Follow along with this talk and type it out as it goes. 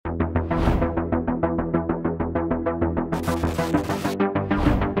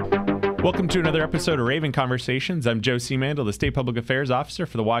Welcome to another episode of Raven Conversations. I'm Joe Seamandel, the State Public Affairs Officer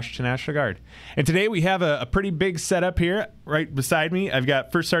for the Washington National Guard. And today we have a pretty big setup here. Right beside me, I've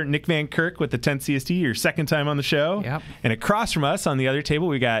got First Sergeant Nick Van Kirk with the 10th CST, your second time on the show. Yep. And across from us on the other table,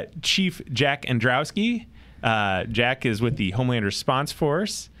 we got Chief Jack Androwski. Jack is with the Homeland Response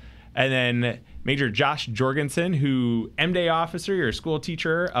Force. And then Major Josh Jorgensen, who M-Day officer, you're a school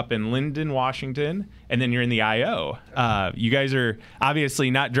teacher up in Linden, Washington, and then you're in the IO. You guys are obviously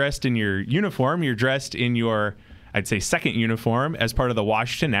not dressed in your uniform. You're dressed in your, I'd say, second uniform as part of the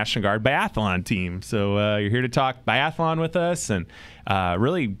Washington National Guard Biathlon team. So you're here to talk biathlon with us and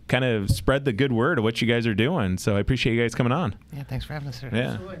really kind of spread the good word of what you guys are doing. So I appreciate you guys coming on. Yeah, thanks for having us here. Yeah.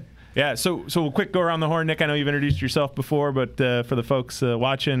 Absolutely. Yeah, so a quick go around the horn. Nick, I know you've introduced yourself before, but for the folks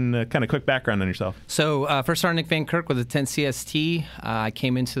watching, kind of quick background on yourself. So First Sergeant Nick Van Kirk with the 10th CST. I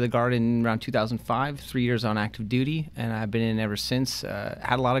came into the Guard in around 2005, 3 years on active duty, and I've been in ever since.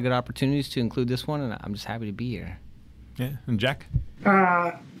 Had a lot of good opportunities to include this one, and I'm just happy to be here. Yeah, and Jack?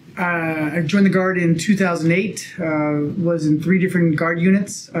 I joined the Guard in 2008, was in 3 different Guard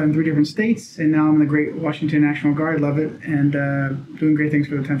units in 3 different states, and now I'm in the Great Washington National Guard. Love it, and doing great things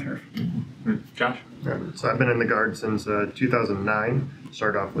for the 10th HERF. Josh? So I've been in the Guard since 2009.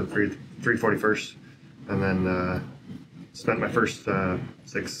 Started off with 341st, and then spent my first 6-8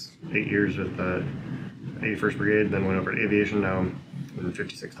 years with 81st Brigade, then went over to aviation. Now I'm in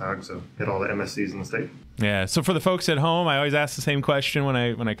 56th HOG, so hit all the MSCs in the state. Yeah, so for the folks at home, I always ask the same question when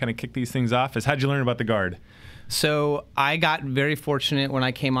I kind of kick these things off, is how'd you learn about the Guard? So I got very fortunate when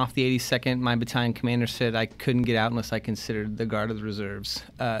I came off the 82nd. My battalion commander said I couldn't get out unless I considered the Guard of the Reserves.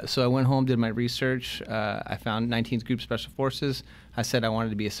 So I went home, did my research. I found 19th Group Special Forces. I said I wanted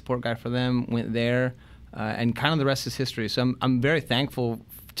to be a support guy for them, went there, and kind of the rest is history. So I'm very thankful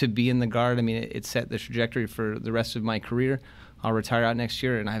to be in the Guard. I mean, it set the trajectory for the rest of my career. I'll retire out next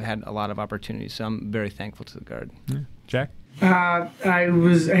year, and I've had a lot of opportunities, so I'm very thankful to the Guard. Yeah. Jack? I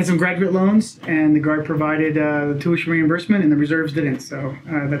had some graduate loans, and the Guard provided the tuition reimbursement, and the Reserves didn't. So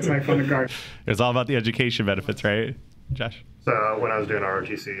that's how I found the Guard. It's all about the education benefits, right, Josh? So when I was doing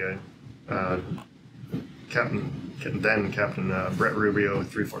ROTC, Captain Brett Rubio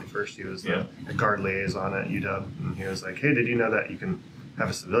with 341st, he was the Guard liaison at UW, and he was like, "Hey, did you know that you can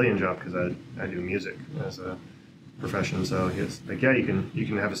have a civilian job? Because I do music as a profession." So he was like, "Yeah, you can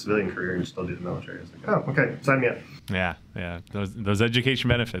have a civilian career and still do the military." I was like, "Oh, okay, sign me up." Yeah. Those education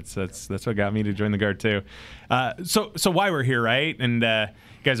benefits. That's what got me to join the Guard too. So why we're here, right? And you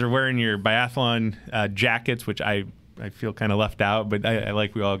guys are wearing your biathlon jackets, which I feel kind of left out, but I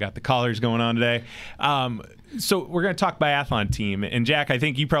like we all got the collars going on today. So we're going to talk biathlon team. And Jack, I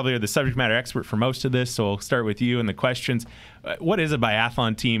think you probably are the subject matter expert for most of this, so we'll start with you and the questions. What is a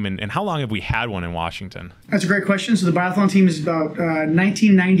biathlon team, and how long have we had one in Washington? That's a great question. So the biathlon team is about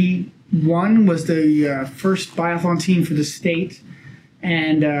 1991 was the first biathlon team for the state.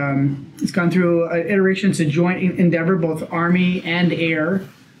 And it's gone through an iteration. It's a joint endeavor, both Army and Air.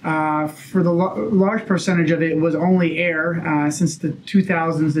 For the large percentage of it was only Air. Since the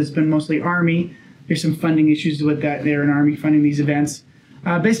 2000s, it's been mostly Army. There's some funding issues with that there in Army funding these events.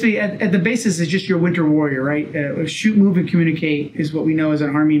 Basically, at the basis, it's just your winter warrior, right? Shoot, move, and communicate is what we know as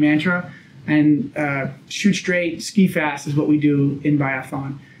an Army mantra. And shoot straight, ski fast is what we do in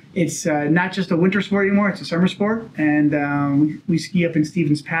biathlon. It's not just a winter sport anymore, it's a summer sport. And we ski up in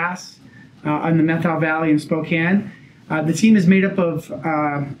Stevens Pass on the Methil Valley in Spokane. The team is made up of,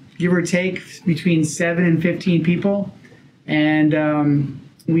 give or take, between 7 and 15 people. And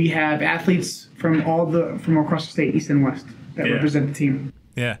we have athletes from across the state, east and west, that represent the team.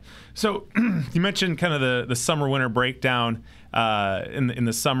 Yeah. So you mentioned kind of the summer-winter breakdown. In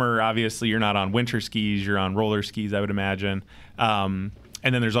the summer, obviously, you're not on winter skis. You're on roller skis, I would imagine. And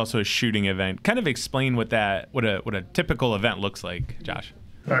then there's also a shooting event. Kind of explain what a typical event looks like, Josh.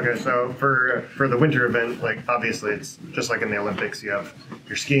 Okay, so for the winter event, like obviously it's just like in the Olympics. You have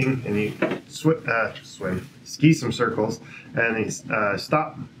your skiing and you ski some circles, and you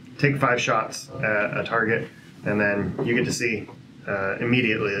stop, take 5 shots at a target, and then you get to see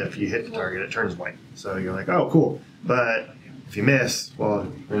immediately if you hit the target, it turns white. So you're like, oh, cool. But if you miss, well,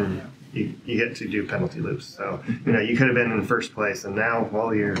 then you get to do penalty loops. So you could have been in first place, and now,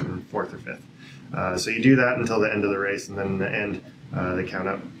 well, you're in 4th or 5th. So you do that until the end of the race, and then in the end, they count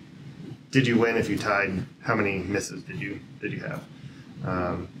up. Did you win? If you tied, how many misses did you have?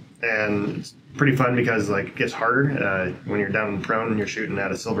 And it's pretty fun because it gets harder when you're down and prone and you're shooting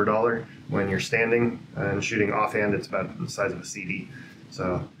at a silver dollar. When you're standing and shooting offhand, it's about the size of a CD.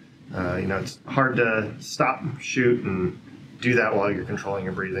 So it's hard to stop, shoot, and do that while you're controlling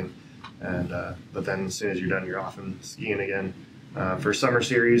your breathing. And but then as soon as you're done, you're off and skiing again. For summer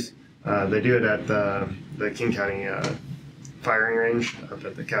series, They do it at the King County firing range up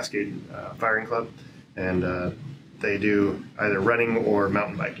at the Cascade Firing Club, and they do either running or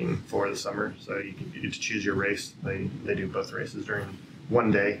mountain biking for the summer. So you get to choose your race. They do both races during one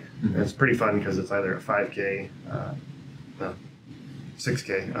day. And it's pretty fun because it's either a 5K,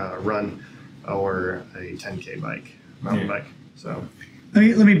 6K run or a 10K mountain bike. So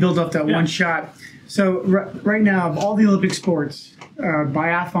let me build up that one shot. So right now, of all the Olympic sports,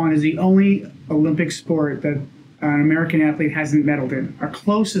 biathlon is the only Olympic sport that an American athlete hasn't medaled in. Our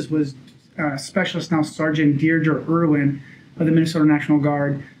closest was Specialist now Sergeant Deirdre Irwin of the Minnesota National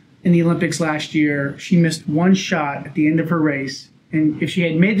Guard. In the Olympics last year, she missed one shot at the end of her race, and if she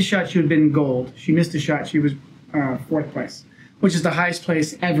had made the shot, she would have been gold. She missed the shot; she was fourth place, which is the highest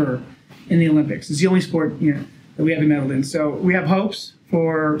place ever in the Olympics. It's the only sport that we haven't medaled in. So we have hopes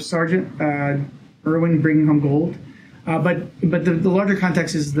for Sergeant Irwin bringing home gold. But the larger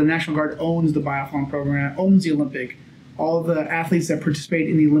context is the National Guard owns the biathlon program, owns the Olympic. All the athletes that participate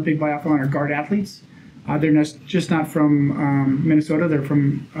in the Olympic biathlon are Guard athletes. They're just not from Minnesota. They're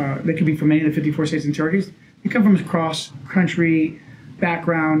from they could be from any of the 54 states and territories. They come from a cross-country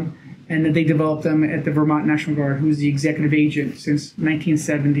background, and that they developed them at the Vermont National Guard, who's the executive agent since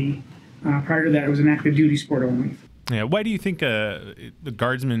 1970. Prior to that, it was an active duty sport only. Yeah, why do you think the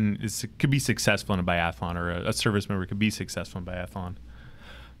guardsman could be successful in a biathlon, or a service member could be successful in biathlon?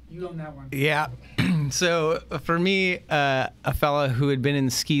 You own that one. Yeah. So for me, a fella who had been in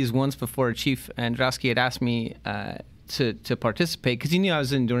the skis once before, Chief Androwski, had asked me to participate because he knew I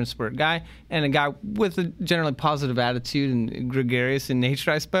was an endurance sport guy and a guy with a generally positive attitude and gregarious in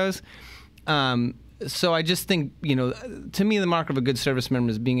nature, I suppose. So I just think, to me, the mark of a good service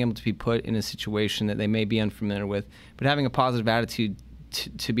member is being able to be put in a situation that they may be unfamiliar with, but having a positive attitude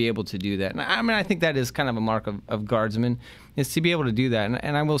to be able to do that. And I think that is kind of a mark of guardsmen, is to be able to do that.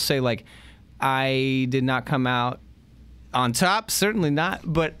 And I will say, I did not come out on top, certainly not.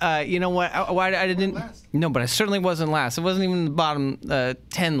 But you know what? I didn't. No, but I certainly wasn't last. I wasn't even the bottom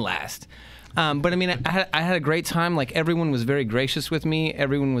 10 last. But I had a great time. Everyone was very gracious with me.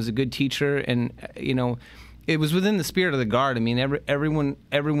 Everyone was a good teacher, and it was within the spirit of the Guard.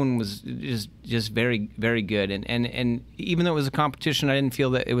 Everyone was just very, very good. And even though it was a competition, I didn't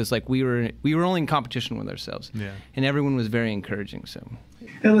feel that it was like we were only in competition with ourselves. Yeah. And everyone was very encouraging. So.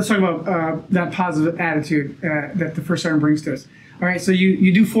 And let's talk about that positive attitude that the first sergeant brings to us. All right, so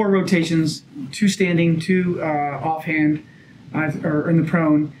you do 4 rotations, 2 standing, 2 offhand, or in the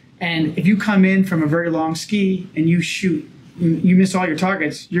prone. And if you come in from a very long ski and you shoot, you miss all your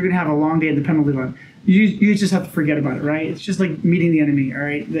targets, you're going to have a long day at the penalty line. You just have to forget about it, right? It's just like meeting the enemy, all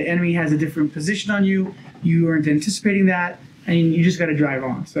right? The enemy has a different position on you. You aren't anticipating that, and you just got to drive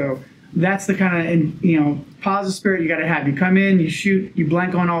on. So that's the kind of positive spirit you got to have. You come in, you shoot, you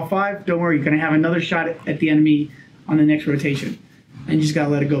blank on all 5. Don't worry, you're going to have another shot at the enemy on the next rotation. And you just got to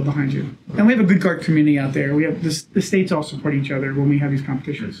let it go behind you. And we have a good Guard community out there. We have the states all support each other when we have these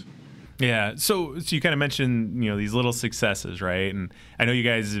competitions. Yeah, so you kind of mentioned these little successes, right? And I know you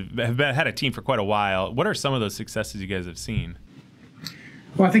guys have had a team for quite a while. What are some of those successes you guys have seen?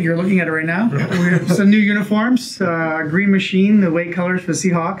 Well, I think you're looking at it right now. We have some new uniforms, green machine, the white colors for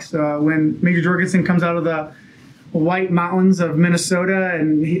Seahawks. When Major Jorgensen comes out of the white mountains of Minnesota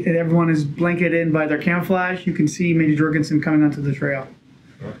and everyone is blanketed in by their camouflage, you can see Major Jorgensen coming onto the trail.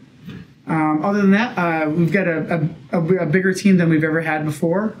 Other than that, we've got a bigger team than we've ever had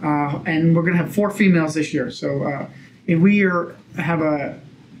before, and we're going to have 4 females this year. So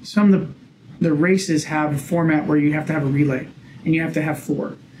some of the races have a format where you have to have a relay, and you have to have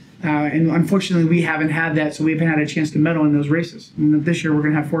 4. And unfortunately, we haven't had that, so we haven't had a chance to medal in those races. And this year, we're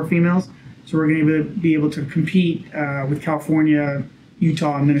going to have 4 females, so we're going to be able to compete with California,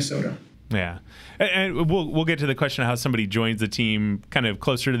 Utah, and Minnesota. Yeah. And we'll get to the question of how somebody joins the team kind of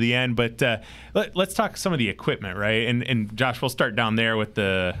closer to the end, but let's talk some of the equipment, right? And Josh, we'll start down there with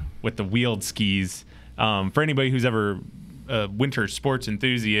the wheeled skis. For anybody who's ever a winter sports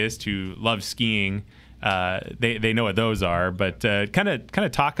enthusiast who loves skiing, they know what those are. But kind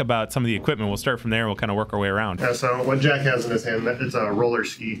of talk about some of the equipment. We'll start from there, and we'll kind of work our way around. Yeah, so what Jack has in his hand, it's a roller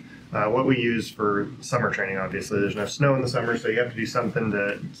ski. What we use for summer training, obviously. There's no snow in the summer, so you have to do something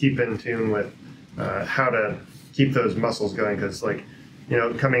to keep in tune with how to keep those muscles going. Because,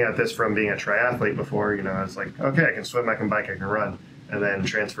 coming at this from being a triathlete before, I was like, okay, I can swim, I can bike, I can run. And then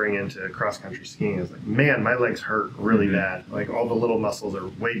transferring into cross-country skiing is like, man, my legs hurt really bad. All the little muscles are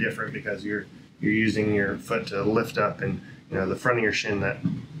way different because you're using your foot to lift up and, the front of your shin that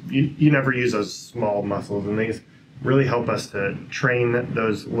you never use those small muscles. And these really help us to train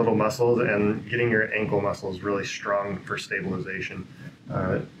those little muscles and getting your ankle muscles really strong for stabilization.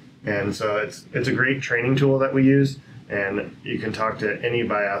 And so it's a great training tool that we use. And you can talk to any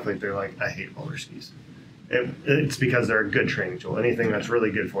biathlete, they're like, I hate roller skis. It's because they're a good training tool. Anything that's really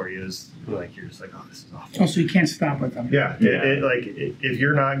good for you is like, you're just like, oh, this is awful. Oh, so you can't stop with them. Yeah. If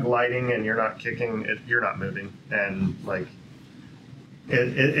you're not gliding and you're not kicking, you're not moving. And like,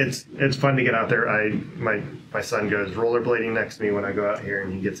 it's fun to get out there. My son goes rollerblading next to me when I go out here,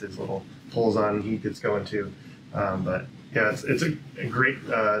 and he gets his little poles on. He gets going too. But yeah, it's a great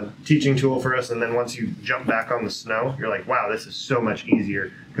teaching tool for us. And then once you jump back on the snow, you're like, wow, this is so much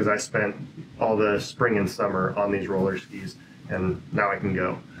easier because I spent all the spring and summer on these roller skis, and now I can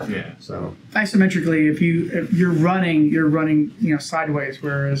go. Yeah. So Isometrically, if you're running, sideways,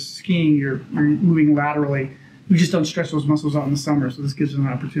 whereas skiing, you're moving laterally. We just don't stretch those muscles out in the summer, so this gives them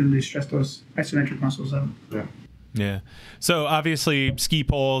an opportunity to stretch those isometric muscles out. yeah. Yeah. So obviously ski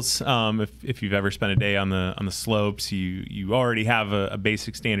poles, if you've ever spent a day on the slopes, you already have a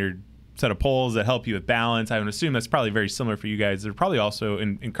basic standard set of poles that help you with balance. I would assume that's probably very similar for you guys. They're probably also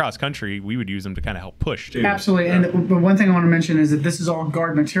in cross country, we would use them to kind of help push too. Absolutely. But one thing I want to mention is that this is all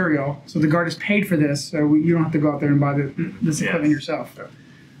guard material. So the guard is paid for this, so you don't have to go out there and buy this equipment yourself.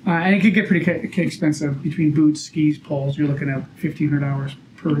 And it could get pretty expensive between boots, skis, poles. You're looking at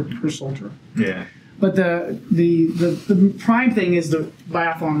 $1,500 per soldier. Yeah. But the prime thing is the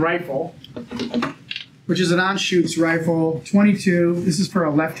Biathlon rifle, which is an on-shoots rifle, 22. This is for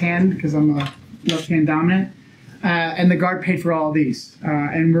a left hand because I'm a left-hand dominant. And the guard paid for all of these.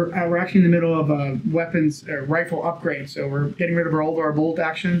 And we're actually in the middle of a weapons rifle upgrade. So we're getting rid of our bolt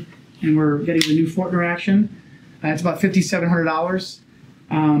action, and we're getting the new Fortner action. It's about $5,700.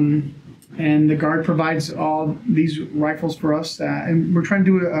 And the guard provides all these rifles for us. And we're trying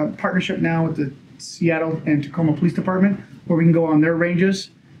to do a partnership now with the Seattle and Tacoma Police Department, where we can go on their ranges,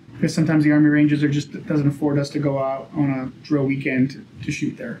 because sometimes the Army ranges doesn't afford us to go out on a drill weekend to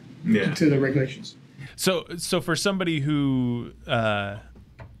shoot there to the regulations. So for somebody who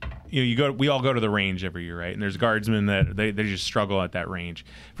we all go to the range every year, right? And there's guardsmen that they just struggle at that range.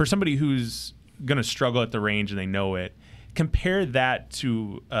 For somebody who's going to struggle at the range and they know it, compare that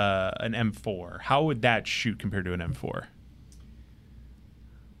to an M4. How would that shoot compared to an M4?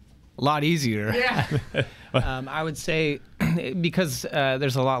 A lot easier. Yeah. I would say because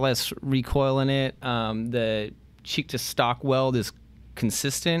there's a lot less recoil in it. The cheek to stock weld is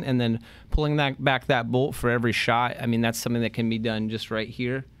consistent, and then pulling back that bolt for every shot. I mean, that's something that can be done just right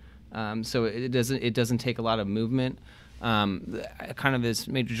here. So it doesn't take a lot of movement. Kind of as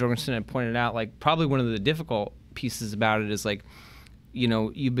Major Jorgensen had pointed out, like probably one of the difficult pieces about it is like,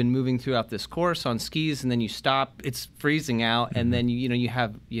 you've been moving throughout this course on skis, and then you stop, it's freezing out, and then you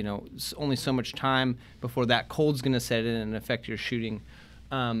have only so much time before that cold's going to set in and affect your shooting.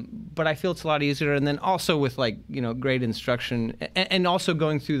 But I feel it's a lot easier, and then also with great instruction, and also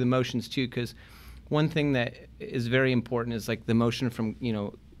going through the motions too, because one thing that is very important is like the motion from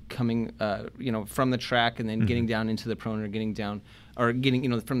coming from the track and then getting down into the prone, or getting down, or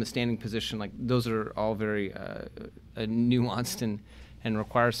getting from the standing position. Like those are all very nuanced and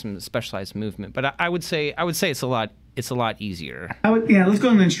require some specialized movement. But I would say it's a lot easier. Let's go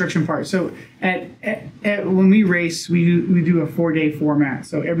on the instruction part. So at when we race, we do a 4-day format.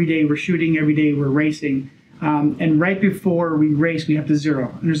 So every day we're shooting, every day we're racing. And right before we race, we have to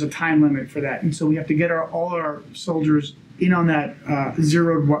zero. And there's a time limit for that. And so we have to get all our soldiers in on that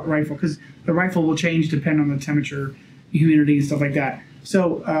zeroed rifle, because the rifle will change depending on the temperature, humidity, and stuff like that.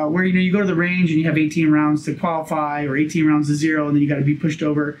 So where you go to the range and you have 18 rounds to qualify, or 18 rounds to zero, and then you got to be pushed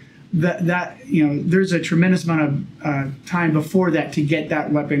over. There's a tremendous amount of time before that to get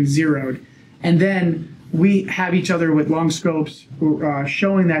that weapon zeroed, and then we have each other with long scopes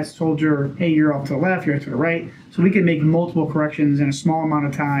showing that soldier, hey, you're off to the left, you're off to the right, so we can make multiple corrections in a small amount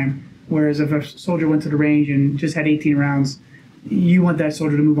of time. Whereas if a soldier went to the range and just had 18 rounds, you want that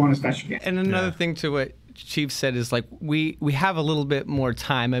soldier to move on as fast as you can. And another thing to what Chief said is like we have a little bit more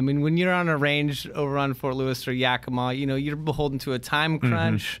time. I mean, when you're on a range over on Fort Lewis or Yakima, you're beholden to a time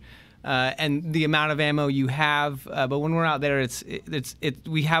crunch. And the amount of ammo you have, but when we're out there,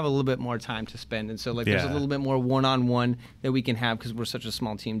 we have a little bit more time to spend, and so there's a little bit more one-on-one that we can have because we're such a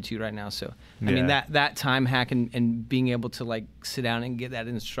small team too right now. So I mean that time hack and being able to sit down and get that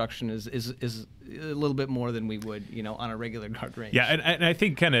instruction is a little bit more than we would on a regular guard range. Yeah, and I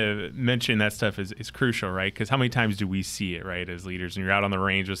think kind of mentioning that stuff is crucial, right? Because how many times do we see it, right, as leaders, and you're out on the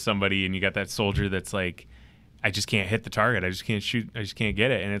range with somebody and you got that soldier that's like, I just can't hit the target. I just can't shoot. I just can't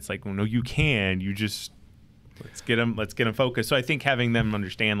get it. And it's like, well, no, you can. You just let's get them focused. So I think having them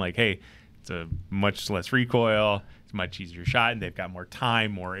understand, like, hey, it's a much less recoil. it's a much easier shot, and they've got more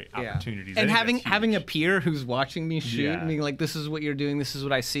time, more opportunities. And I think having a peer who's watching me shoot, Yeah. and being like, this is what you're doing, this is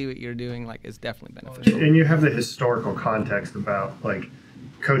what I see what you're doing, like, is definitely beneficial. And you have the historical context about like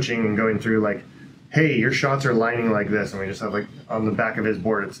coaching and going through like, hey, your shots are lining like this, and we just have like on the back of his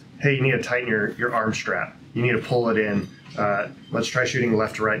board, it's, hey, you need to tighten your arm strap, you need to pull it in, let's try shooting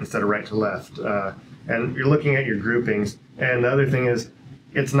left to right instead of right to left, and you're looking at your groupings. And the other thing is,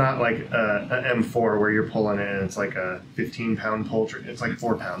 it's not like a M4 where you're pulling it and it's like a 15-pound pull. It's like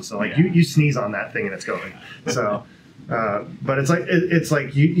 4 pounds. So like you sneeze on that thing and it's going. So, but it's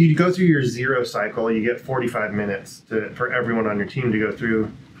like you go through your 0 cycle. You get 45 minutes for everyone on your team to go through.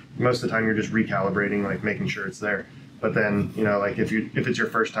 Most of the time you're just recalibrating, like making sure it's there. But then, you know, like if it's your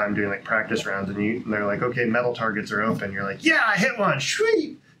first time doing like practice rounds and they're like, okay, metal targets are open. You're like, yeah, I hit one,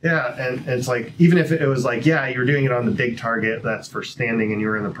 sweet. Yeah, and it's like, even if it was like, yeah, you're doing it on the big target that's for standing and you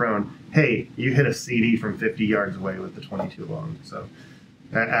were in the prone, hey, you hit a CD from 50 yards away with the 22 long. So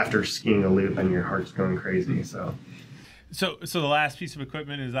after skiing a loop and your heart's going crazy. So the last piece of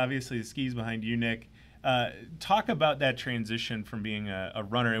equipment is obviously the skis behind you, Nick. Talk about that transition from being a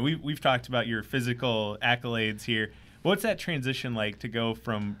runner. And we've talked about your physical accolades here. What's that transition like to go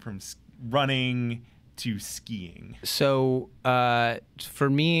from running to skiing? So for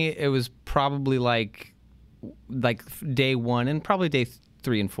me, it was probably like day 1 and probably day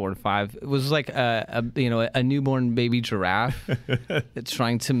 3 and 4 and 5. It was like a newborn baby giraffe that's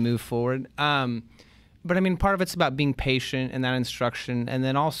trying to move forward. But I mean, part of it's about being patient and that instruction, and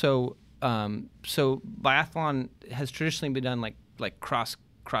then also so biathlon has traditionally been done like cross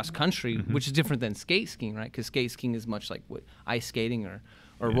country, which is different than skate skiing, right? Because skate skiing is much like what ice skating or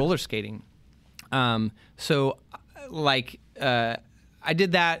roller skating. I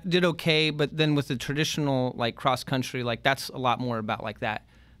did okay, but then with the traditional like cross country, like that's a lot more about like that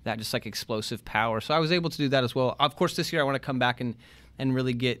just like explosive power. So I was able to do that as well. Of course, this year I want to come back and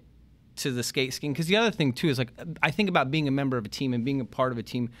really get to the skate skiing, because the other thing too is like I think about being a member of a team and being a part of a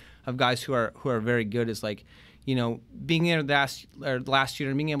team of guys who are very good is like, you know, being there last year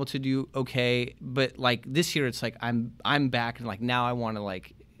and being able to do okay, but like this year it's like I'm back and like now I want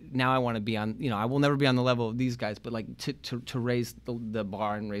to be on, you know, I will never be on the level of these guys, but like to raise the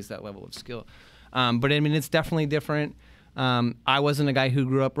bar and raise that level of skill. But I mean, it's definitely different. I wasn't a guy who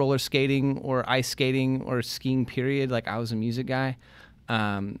grew up roller skating or ice skating or skiing, period. Like I was a music guy.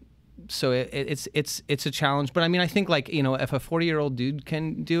 So it's a challenge. But I mean, I think like, you know, if a 40-year-old dude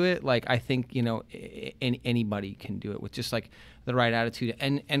can do it, like I think, you know, anybody can do it with just like the right attitude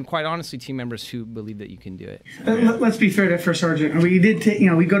and quite honestly, team members who believe that you can do it. Let's be fair to First Sergeant. We did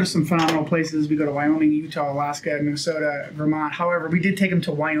we go to some phenomenal places. We go to Wyoming, Utah, Alaska, Minnesota, Vermont. However, we did take him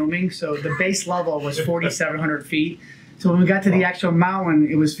to Wyoming. So the base level was 4,700 feet. So when we got to the actual mountain,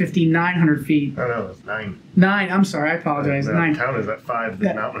 it was 5,900 feet. Oh no, it's 9. 9. I'm sorry, I apologize. The 9. town is at 5.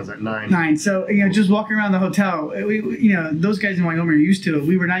 The mountain is at 9. 9. So just walking around the hotel, those guys in Wyoming are used to it.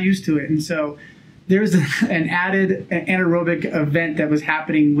 We were not used to it, and so there was an added anaerobic event that was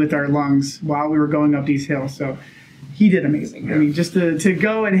happening with our lungs while we were going up these hills. So he did amazing. Yeah. I mean, just to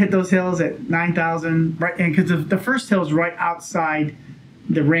go and hit those hills at 9,000, right? And because the first hill is right outside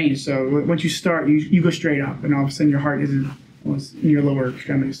the range, so once you start, you go straight up, and all of a sudden your heart was in your lower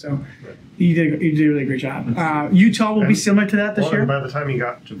extremities. So you did a really great job. Utah will be similar to that this year. By the time he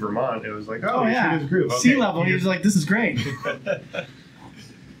got to Vermont, it was like, oh yeah, his group. Okay. Sea level. He was like, this is great.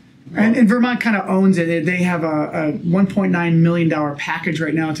 And Vermont kind of owns it. They have a $1.9 million package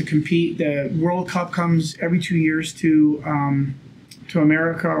right now to compete. The World Cup comes every 2 years to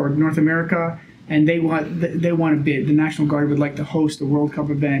America or North America. And they want a bid. The National Guard would like to host a World Cup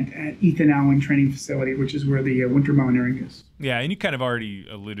event at Ethan Allen Training Facility, which is where the winter mountaineering is. Yeah, and you kind of already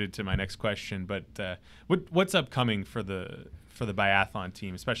alluded to my next question, but what's upcoming for the biathlon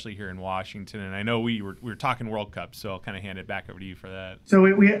team, especially here in Washington? And I know we were talking World Cup, so I'll kind of hand it back over to you for that. So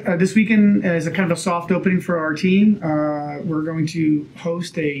we this weekend is a kind of a soft opening for our team. We're going to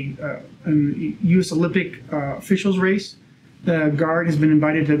host a U.S. Olympic officials race. The Guard has been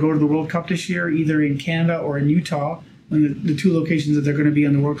invited to go to the World Cup this year, either in Canada or in Utah, on the 2 locations that they're going to be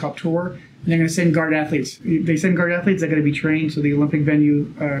on the World Cup tour. And they're going to send Guard athletes. They send Guard athletes that are going to be trained, so the Olympic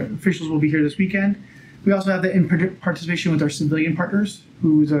venue officials will be here this weekend. We also have in participation with our civilian partners,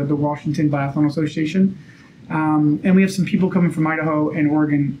 who's the Washington Biathlon Association. And we have some people coming from Idaho and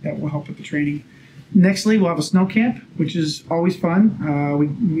Oregon that will help with the training. Nextly, we'll have a snow camp, which is always fun.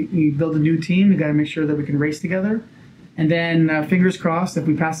 We build a new team. We got to make sure that we can race together. And then, fingers crossed, if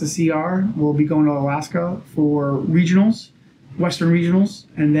we pass the CR, we'll be going to Alaska for regionals, Western regionals.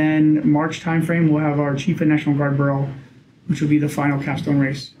 And then March timeframe, we'll have our Chief of National Guard Borough, which will be the final capstone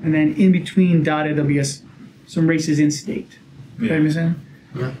race. And then in between dotted, there'll be a some races in state. Yeah.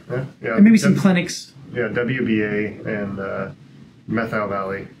 Yeah. Yeah. And maybe some clinics. Yeah, WBA and Methow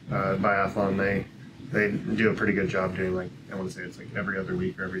Valley Biathlon, they do a pretty good job doing, like, I want to say it's like every other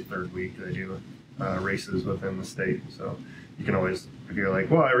week or every third week they do races within the state. So you can always, if you're like,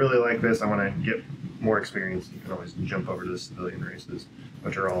 well, I really like this, I want to get more experience, you can always jump over to the civilian races,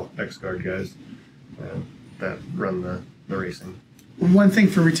 which are all ex-guard guys that run the racing. One thing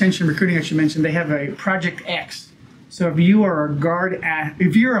for retention recruiting I should mention, they have a Project X. So if you are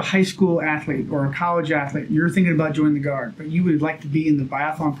if you're a high school athlete or a college athlete, you're thinking about joining the Guard, but you would like to be in the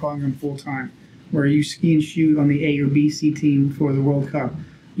biathlon program full time, where you ski and shoot on the A or B, C team for the World Cup,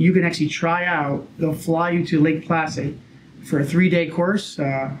 you can actually try out. They'll fly you to Lake Placid for a 3-day course,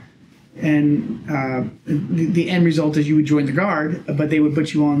 and the end result is you would join the Guard, but they would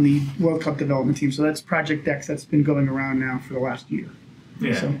put you on the World Cup development team. So that's Project X. That's been going around now for the last year.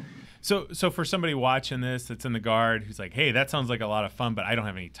 Yeah. So for somebody watching this that's in the Guard who's like, hey, that sounds like a lot of fun, but I don't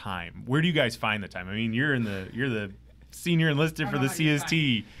have any time. Where do you guys find the time? I mean, you're the senior enlisted for the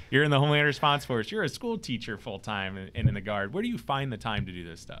CST. You're in the Homeland Response Force. You're a school teacher full time and in the Guard. Where do you find the time to do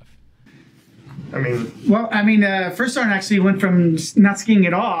this stuff? First sergeant actually went from not skiing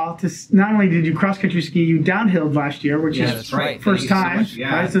at all to not only did you cross country ski, you downhilled last year, which is first time. So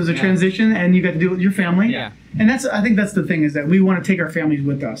right? So it was a transition, and you got to do it with your family. Yeah. And I think that's the thing, is that we want to take our families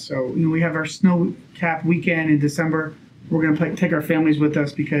with us. So we have our snow cap weekend in December. We're going to take our families with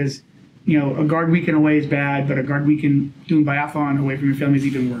us because a Guard weekend away is bad, but a Guard weekend doing biathlon away from your family is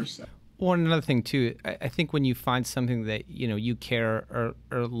even worse. So. Well, another thing too, I think when you find something that you care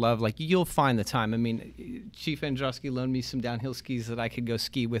or love, like, you'll find the time. I mean, Chief Androsky loaned me some downhill skis that I could go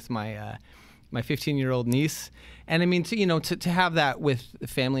ski with my 15-year-old niece, and I mean, to have that with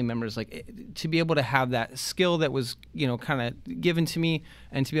family members, like, to be able to have that skill that was kind of given to me,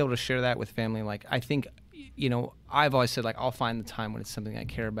 and to be able to share that with family, like, I think. I've always said, like, I'll find the time when it's something I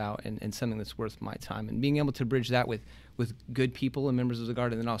care about and something that's worth my time. And being able to bridge that with good people and members of the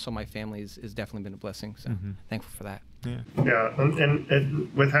Guard, and then also my family has definitely been a blessing. So thankful for that. Yeah,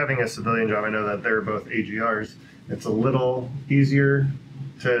 and with having a civilian job, I know that they're both AGRs. It's a little easier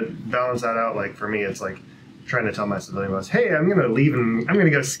to balance that out. Like, for me, it's like trying to tell my civilian boss, hey, I'm going to leave and I'm going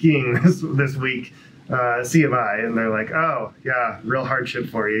to go skiing this week. C of I, and they're like, oh yeah, real hardship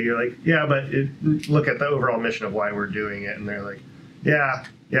for you. You're like, yeah, but look at the overall mission of why we're doing it, and they're like, yeah,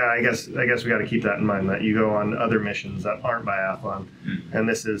 I guess we got to keep that in mind, that you go on other missions that aren't biathlon, and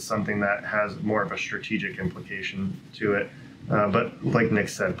this is something that has more of a strategic implication to it. But like Nick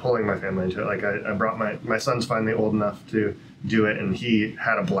said, pulling my family into it, like I brought my son's finally old enough to do it, and he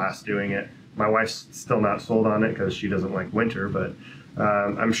had a blast doing it. My wife's still not sold on it because she doesn't like winter, but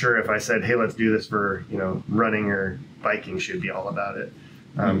I'm sure if I said, hey, let's do this for, running or biking, she'd be all about it.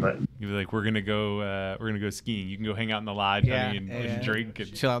 But you'd be like, we're gonna go skiing. You can go hang out in the lodge, honey, and drink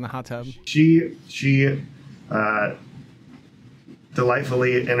and chill out in the hot tub. She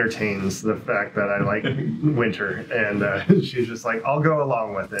delightfully entertains the fact that I like winter, and she's just like, I'll go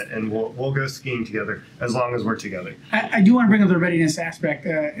along with it, and we'll go skiing together as long as we're together. I do want to bring up the readiness aspect,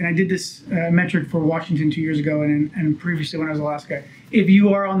 and I did this metric for Washington 2 years ago, and previously when I was in Alaska. If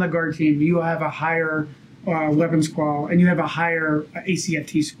you are on the Guard team, you have a higher weapons qual, and you have a higher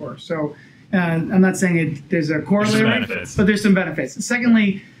ACFT score. So I'm not saying there's a corollary, but there's some benefits.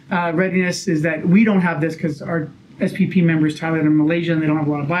 Secondly, readiness is that we don't have this because our SPP members, Thailand and Malaysia, and they don't have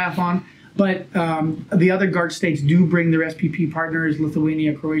a lot of biathlon. But the other Guard states do bring their SPP partners,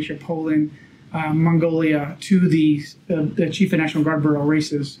 Lithuania, Croatia, Poland, Mongolia, to the Chief of National Guard Bureau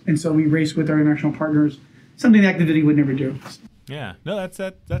races. And so we race with our international partners, something the activity would never do. Yeah, no, that's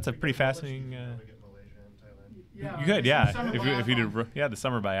a pretty fascinating. You could, yeah, if you did, the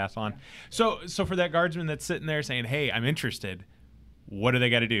summer biathlon. So for that Guardsman that's sitting there saying, hey, I'm interested, what do they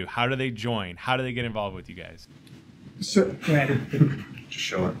got to do? How do they join? How do they get involved with you guys? So, go ahead. Just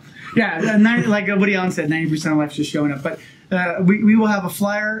show up. Yeah, like Woody Allen said, 90% of life's just showing up. But we will have a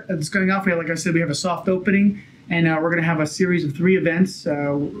flyer that's going off. Like I said, we have a soft opening, and we're going to have a series of 3 events,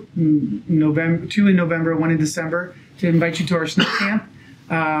 2 in November, 1 in December, to invite you to our snow camp.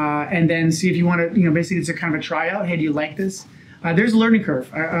 And then see if you want to, basically it's a kind of a tryout. Hey, do you like this? There's a learning curve.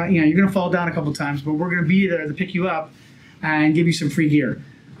 You're going to fall down a couple times, but we're going to be there to pick you up and give you some free gear.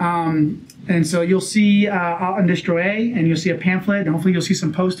 And so you'll see on Distro A, and you'll see a pamphlet, and hopefully you'll see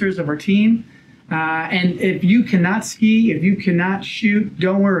some posters of our team. And if you cannot ski, if you cannot shoot,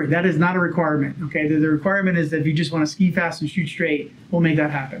 don't worry. That is not a requirement. Okay, the requirement is that if you just want to ski fast and shoot straight, we'll make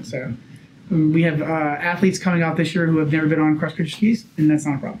that happen. So we have athletes coming out this year who have never been on cross-country skis, and that's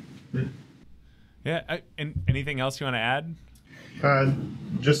not a problem. Yeah. And anything else you want to add?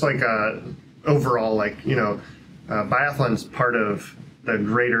 Just like overall, like, biathlon's part of the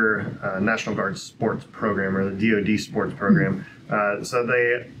greater National Guard sports program, or the DoD sports program. So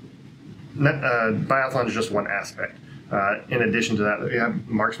biathlon is just one aspect. In addition to that, we have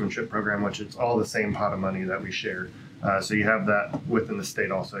marksmanship program, which is all the same pot of money that we share. So you have that within the state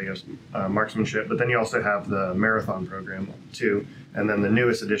also. You have marksmanship, but then you also have the marathon program too. And then the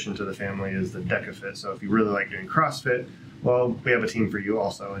newest addition to the family is the DecaFit. So if you really like doing CrossFit, well, we have a team for you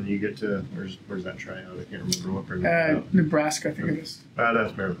also, and you get to, where's that tryout? I can't remember what program. Nebraska, I think it is.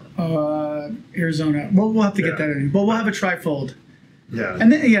 That's marathon. Arizona. Well, we'll have to get that in. But we'll have a trifold. Yeah.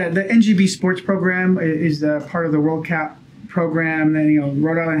 And then, the NGB sports program is part of the World Cup program. Then,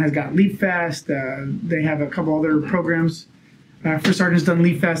 Rhode Island has got Leap Fest. They have a couple other programs. First Sergeant's done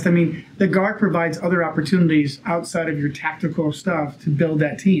Leap Fest. I mean, the Guard provides other opportunities outside of your tactical stuff to build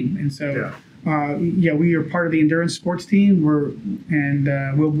that team. And so, we are part of the endurance sports team.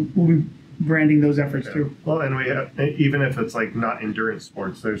 We'll be branding those efforts too. Well, and we have, even if it's like not endurance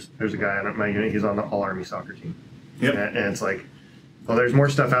sports, there's a guy on my unit. He's on the All Army soccer team. Yep. And it's like, well, there's more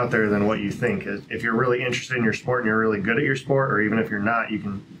stuff out there than what you think. If you're really interested in your sport and you're really good at your sport, or even if you're not, you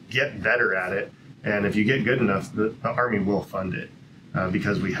can get better at it. And if you get good enough, the Army will fund it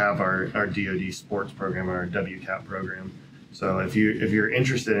because we have our DoD sports program, our WCAP program. So if you're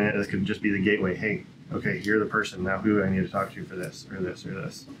interested in it, this could just be the gateway. Hey, okay, you're the person now. Who do I need to talk to for this or this or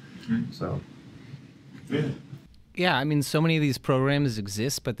this? Mm-hmm. So, yeah. Yeah, I mean, so many of these programs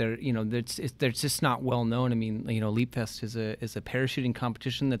exist, but they're just not well known. I mean, Leap Fest is a parachuting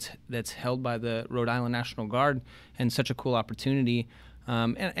competition that's held by the Rhode Island National Guard, and such a cool opportunity.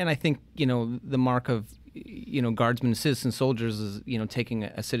 And I think the mark of guardsmen, citizen soldiers is taking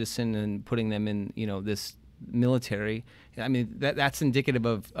a citizen and putting them in this military. I mean, that's indicative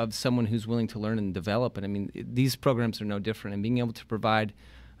of someone who's willing to learn and develop. And I mean, these programs are no different. And being able to provide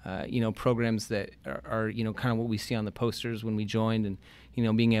programs that are kind of what we see on the posters when we joined, and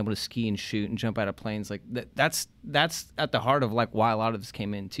being able to ski and shoot and jump out of planes, like that's at the heart of like why a lot of this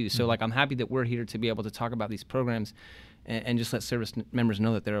came in too. So like, I'm happy that we're here to be able to talk about these programs and just let service members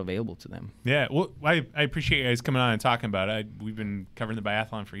know that they're available to them. Yeah, well, I appreciate you guys coming on and talking about it. We've been covering the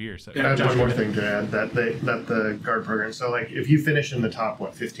biathlon for years. So. I have one more thing to add, that the Guard program. So like, if you finish in the top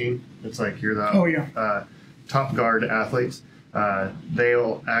 15, it's like you're the top Guard athletes.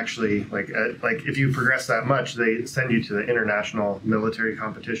 They'll actually like if you progress that much, they send you to the international military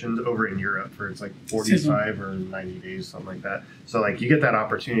competitions over in Europe for it's like 45 or 90 days, something like that. So like, you get that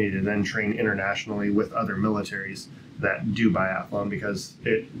opportunity to then train internationally with other militaries that do biathlon, because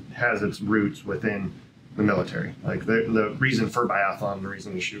it has its roots within the military. Like the reason for biathlon, the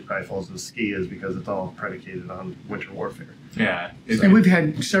reason to shoot rifles and ski is because it's all predicated on winter warfare. Yeah. And we've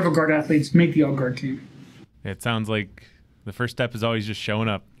had several Guard athletes make the all-Guard team. It sounds like the first step is always just showing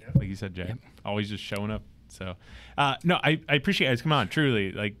up, like you said, Jack. Yep. Always just showing up. So, no, I appreciate you guys. Come on,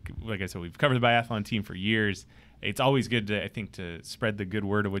 truly. Like I said, we've covered the biathlon team for years. It's always good to spread the good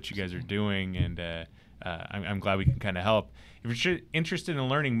word of what you guys are doing, and I'm glad we can kind of help. If you're interested in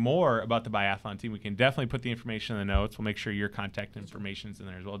learning more about the biathlon team, we can definitely put the information in the notes. We'll make sure your contact information is in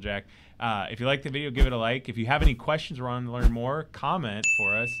there as well, Jack. If you like the video, give it a like. If you have any questions or want to learn more, comment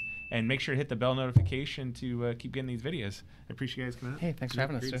for us. And make sure to hit the bell notification to keep getting these videos. I appreciate you guys coming out. Hey, thanks for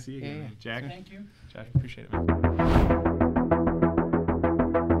having us, Great sir. to see you. Yeah. Jack. Thank you. Jack, appreciate it, man.